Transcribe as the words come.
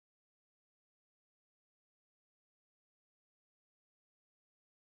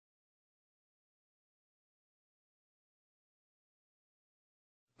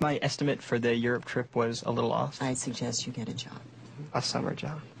My estimate for the Europe trip was a little off. I suggest you get a job. A summer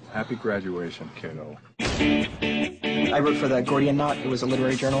job. Happy graduation, kiddo. I wrote for the Gordian Knot. It was a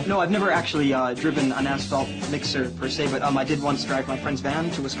literary journal. No, I've never actually driven an asphalt mixer per se, but I did once drive my friend's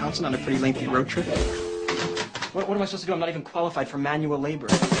van to Wisconsin on a pretty lengthy road trip. What am I supposed to do? I'm not even qualified for manual labor.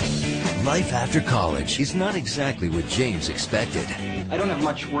 Life after college is not exactly what James expected. I don't have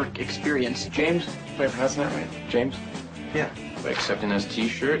much work experience. James? Wait, I'm pronouncing that right? James? Yeah. By accepting this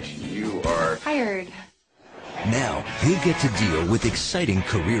t-shirt, you are... hired. Now, he'll get to deal with exciting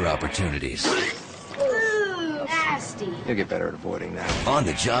career opportunities. Ooh, nasty. You'll get better at avoiding that.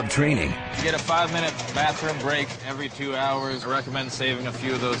 On-the-job training. You get a 5-minute bathroom break every 2 hours. I recommend saving a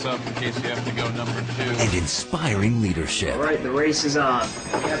few of those up in case you have to go number 2. And inspiring leadership. All right, the race is on.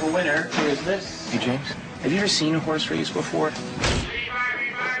 We have a winner. Who is this? Hey, James, have you ever seen a horse race before?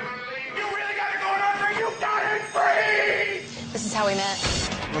 This is how we met.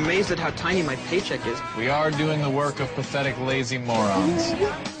 I'm amazed at how tiny my paycheck is. We are doing the work of pathetic, lazy morons.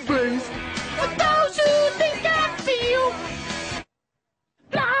 Bruce. For those who think I feel.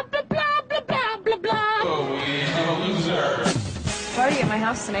 Blah, blah, blah, blah, blah, blah, blah. Oh, we have a loser. Party at my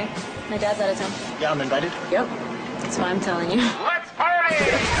house tonight. My dad's out of town. Yeah, I'm invited. Yep. That's why I'm telling you. Let's party!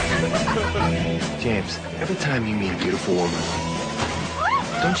 James, every time you meet a beautiful woman,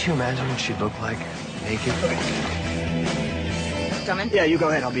 don't you imagine what she'd look like naked? Coming? Yeah, you go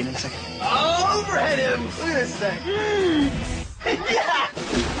ahead. I'll be in a second. Overhead him! Look at this thing. Yeah!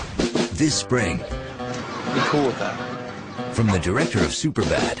 This spring, Be cool with that. from the director of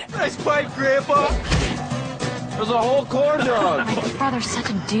Superbad, Nice fight, Grandpa. There's a whole corn dog. My father's such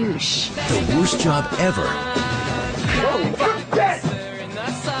a douche. the worst job ever,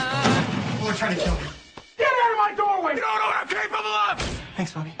 We're trying to kill me. Get out of my doorway! You don't know what I'm capable of!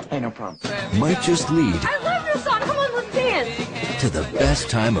 Thanks, Bobby. Hey, no problem. might just lead I love this song. Come on, let's dance. to the best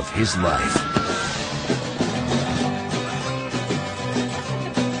time of his life.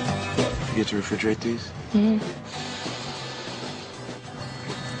 You get to refrigerate these?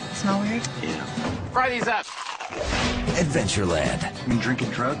 Smell weird? Yeah. Fry these up. Adventureland. You been drinking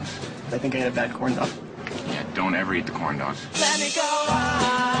drugs? I think I had a bad corn dog. Yeah, don't ever eat the corn dogs. Let me go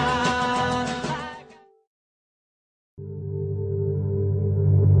on.